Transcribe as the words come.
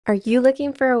Are you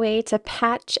looking for a way to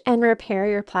patch and repair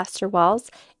your plaster walls?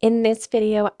 In this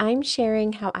video, I'm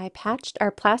sharing how I patched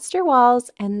our plaster walls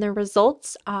and the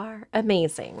results are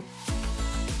amazing.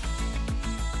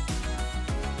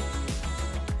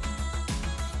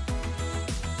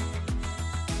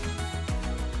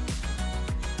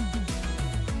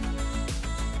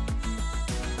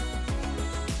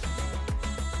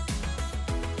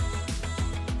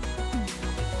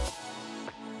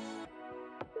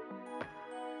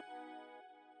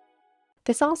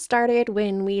 This all started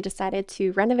when we decided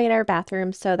to renovate our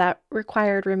bathroom, so that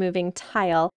required removing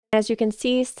tile. As you can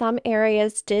see, some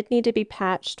areas did need to be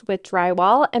patched with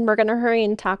drywall, and we're going to hurry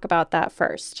and talk about that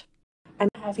first. I'm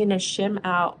having to shim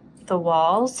out the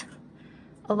walls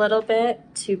a little bit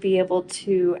to be able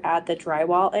to add the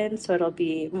drywall in, so it'll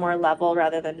be more level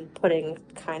rather than putting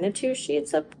kind of two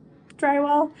sheets of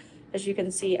drywall. As you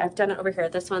can see, I've done it over here.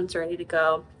 This one's ready to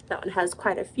go. That one has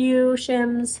quite a few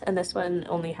shims, and this one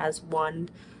only has one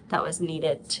that was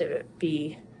needed to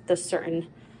be the certain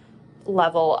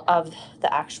level of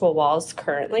the actual walls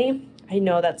currently. I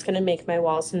know that's going to make my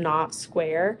walls not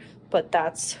square, but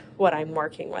that's what I'm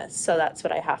working with, so that's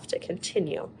what I have to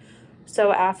continue.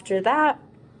 So after that,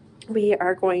 we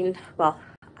are going, well,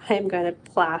 I'm going to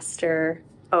plaster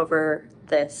over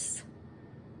this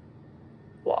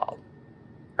wall,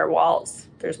 or walls.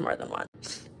 There's more than one.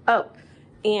 Oh,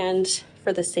 and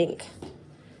for the sink,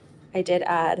 I did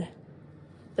add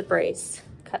the brace,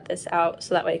 cut this out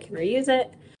so that way I can reuse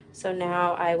it. So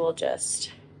now I will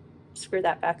just screw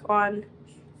that back on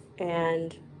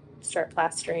and start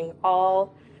plastering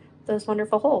all those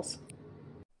wonderful holes.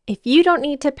 If you don't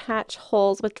need to patch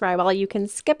holes with drywall, you can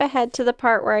skip ahead to the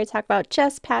part where I talk about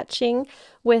just patching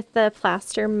with the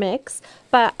plaster mix,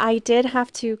 but I did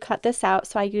have to cut this out,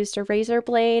 so I used a razor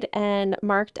blade and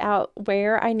marked out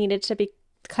where I needed to be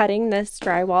cutting this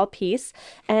drywall piece.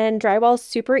 And drywall is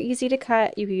super easy to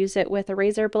cut. You use it with a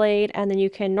razor blade and then you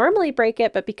can normally break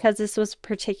it, but because this was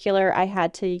particular, I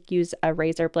had to use a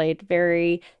razor blade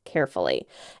very carefully.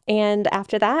 And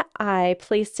after that, I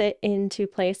placed it into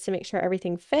place to make sure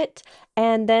everything fit,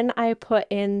 and then I put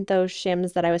in those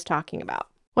shims that I was talking about.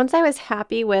 Once I was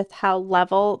happy with how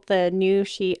level the new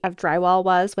sheet of drywall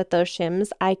was with those shims,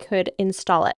 I could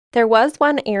install it. There was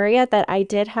one area that I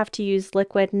did have to use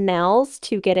liquid nails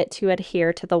to get it to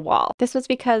adhere to the wall. This was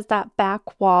because that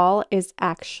back wall is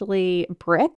actually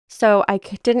brick, so I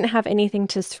didn't have anything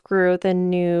to screw the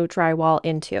new drywall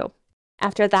into.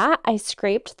 After that, I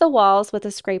scraped the walls with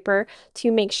a scraper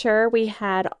to make sure we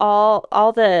had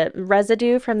all the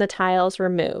residue from the tiles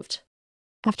removed.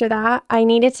 After that, I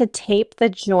needed to tape the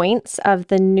joints of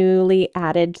the newly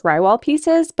added drywall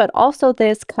pieces, but also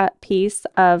this cut piece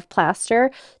of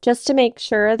plaster, just to make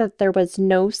sure that there was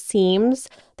no seams.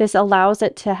 This allows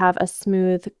it to have a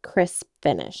smooth, crisp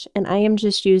finish. And I am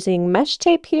just using mesh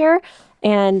tape here,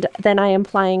 and then I am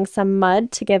applying some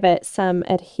mud to give it something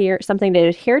to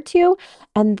adhere to,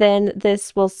 and then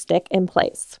this will stick in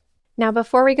place. Now,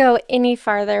 before we go any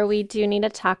farther, we do need to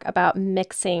talk about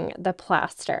mixing the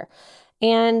plaster.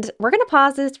 And we're going to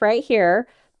pause this right here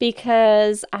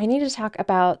because I need to talk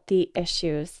about the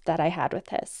issues that I had with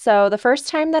this. So the first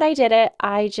time that I did it,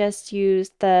 I just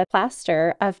used the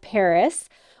Plaster of Paris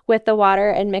with the water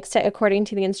and mixed it according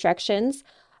to the instructions.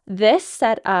 This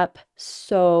set up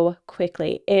so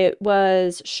quickly. It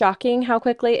was shocking how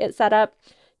quickly it set up.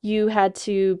 You had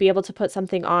to be able to put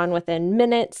something on within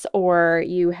minutes, or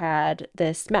you had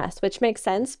this mess, which makes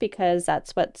sense because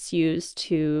that's what's used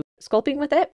to sculpting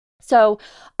with it. So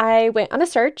I went on a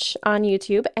search on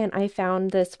YouTube and I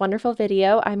found this wonderful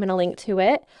video. I'm going to link to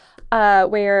it,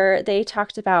 where they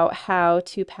talked about how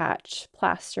to patch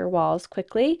plaster walls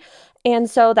quickly. And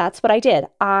so that's what I did.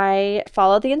 I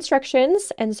followed the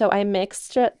instructions, and so I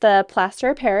mixed the plaster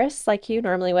of Paris like you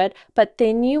normally would, but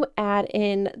then you add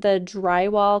in the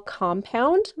drywall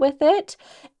compound with it,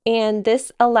 and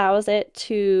this allows it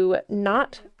to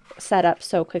not set up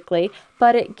so quickly,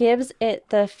 but it gives it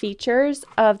the features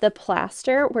of the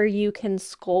plaster where you can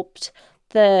sculpt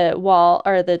the wall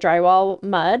or the drywall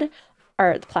mud,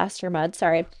 or the plaster mud,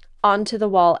 sorry, onto the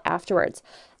wall afterwards.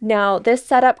 Now, this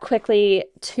set up quickly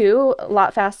too, a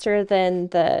lot faster than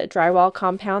the drywall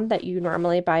compound that you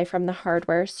normally buy from the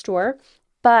hardware store,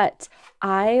 but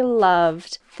I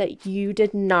loved that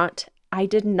I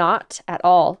did not at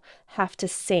all have to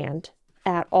sand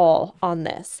at all on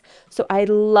this. So I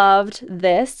loved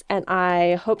this and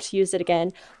I hope to use it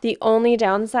again. The only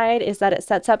downside is that it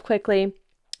sets up quickly.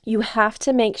 You have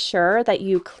to make sure that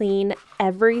you clean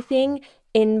everything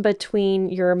in between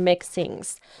your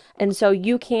mixings. And so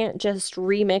you can't just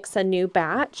remix a new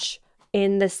batch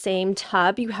in the same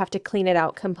tub, you have to clean it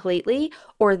out completely,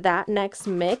 or that next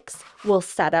mix will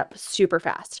set up super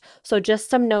fast. So just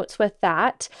some notes with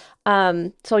that.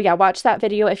 So yeah, watch that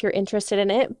video if you're interested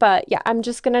in it. But yeah, I'm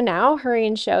just gonna now hurry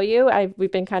and show you.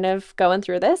 We've been kind of going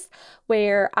through this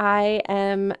where I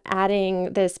am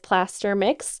adding this plaster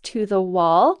mix to the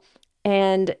wall,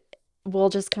 and we'll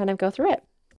just kind of go through it.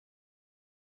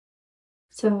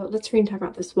 So let's talk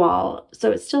about this wall.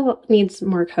 So it still needs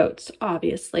more coats,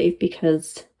 obviously,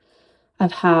 because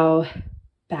of how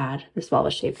bad this wall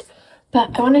was shaped.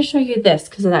 But I want to show you this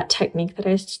because of that technique that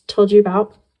I told you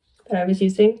about that I was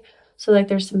using. So like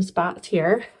there's some spots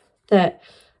here that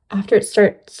after it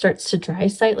starts to dry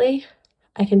slightly,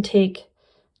 I can take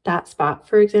that spot,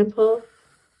 for example,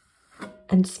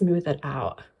 and smooth it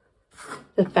out.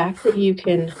 The fact that you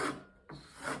can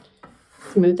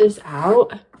smooth this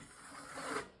out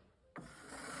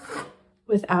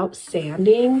without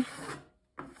sanding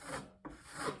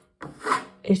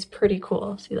is pretty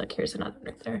cool. See, look, here's another one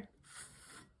right there.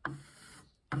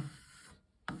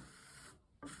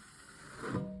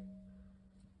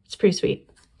 It's pretty sweet.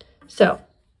 So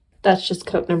that's just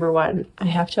coat number one. I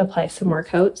have to apply some more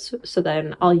coats, so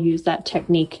then I'll use that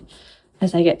technique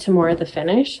as I get to more of the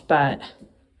finish, but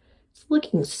it's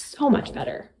looking so much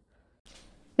better.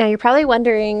 Now you're probably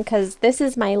wondering, because this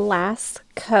is my last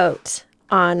coat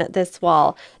on this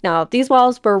wall. Now these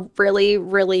walls were really,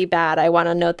 really bad. I want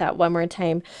to note that one more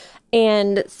time.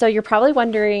 And so you're probably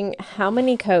wondering, how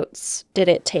many coats did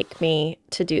it take me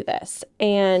to do this?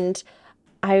 And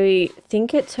I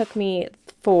think it took me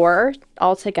 4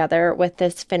 altogether with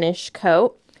this finish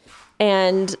coat.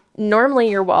 And normally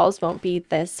your walls won't be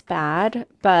this bad,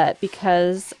 but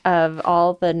because of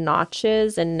all the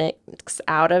notches and nicks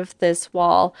out of this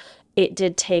wall, it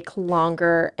did take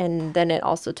longer, and then it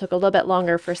also took a little bit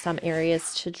longer for some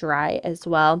areas to dry as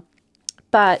well.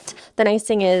 But the nice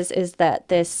thing is that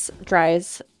this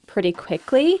dries pretty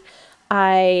quickly.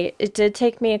 It did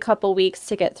take me a couple weeks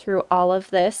to get through all of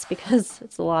this because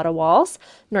it's a lot of walls.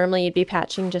 Normally you'd be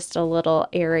patching just a little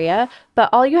area, but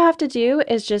all you have to do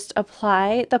is just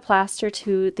apply the plaster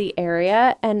to the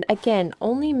area, and again,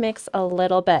 only mix a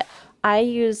little bit. I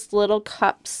used little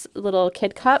cups, little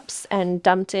kid cups, and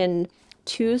dumped in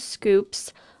 2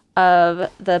 scoops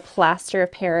of the Plaster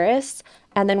of Paris,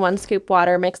 and then 1 scoop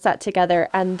water, mix that together,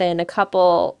 and then a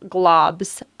couple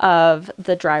globs of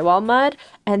the drywall mud.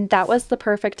 And that was the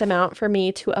perfect amount for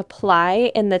me to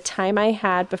apply in the time I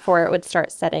had before it would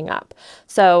start setting up.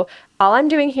 So all I'm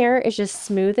doing here is just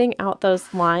smoothing out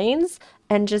those lines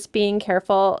and just being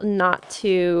careful not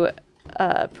to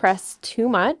press too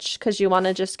much, because you want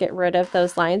to just get rid of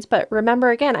those lines. But remember,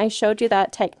 again, I showed you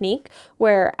that technique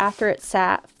where after it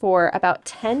sat for about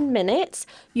 10 minutes,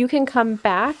 you can come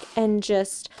back and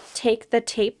just take the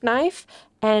tape knife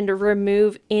and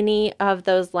remove any of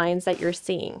those lines that you're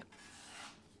seeing.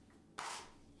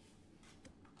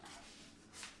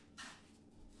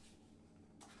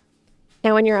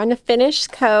 Now, when you're on a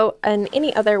finished coat and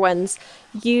any other ones,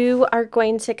 you are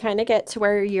going to kind of get to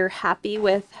where you're happy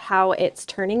with how it's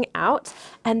turning out.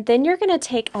 And then you're going to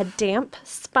take a damp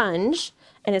sponge,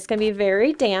 and it's going to be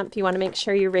very damp. You want to make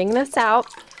sure you wring this out.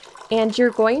 And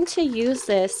you're going to use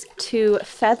this to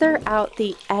feather out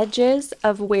the edges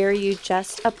of where you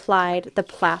just applied the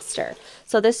plaster.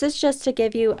 So this is just to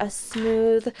give you a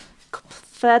smooth,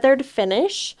 feathered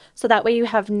finish, so that way you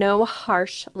have no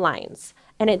harsh lines.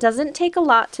 And it doesn't take a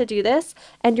lot to do this,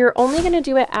 and you're only going to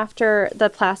do it after the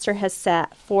plaster has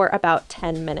set for about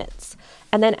 10 minutes.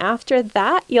 And then after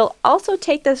that, you'll also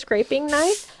take the scraping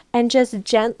knife and just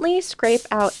gently scrape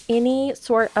out any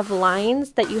sort of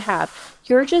lines that you have.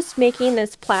 You're just making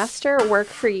this plaster work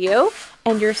for you,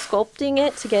 and you're sculpting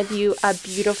it to give you a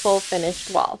beautiful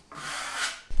finished wall.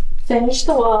 Finish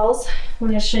the walls. I'm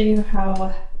going to show you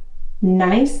how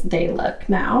nice they look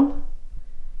now.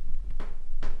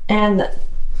 And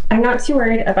I'm not too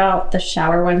worried about the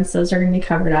shower ones. Those are going to be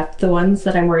covered up. The ones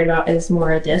that I'm worried about is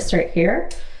more of this right here,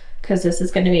 because this is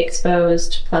going to be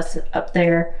exposed. Plus up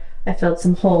there, I filled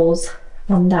some holes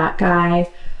on that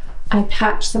guy. I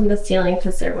patched some of the ceiling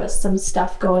because there was some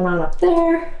stuff going on up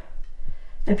there.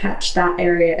 I patched that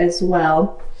area as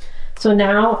well. So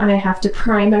now I have to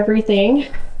prime everything,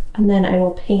 and then I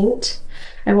will paint.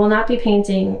 I will not be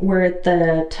painting where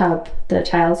the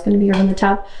tile is going to be around the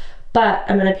tub, but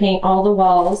I'm going to paint all the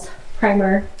walls,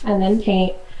 primer, and then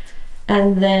paint,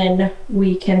 and then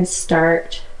we can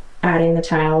start adding the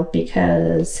tile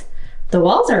because the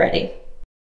walls are ready.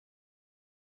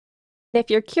 If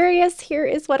you're curious, here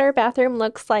is what our bathroom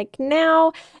looks like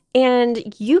now,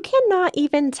 and you cannot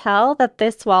even tell that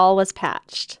this wall was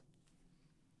patched.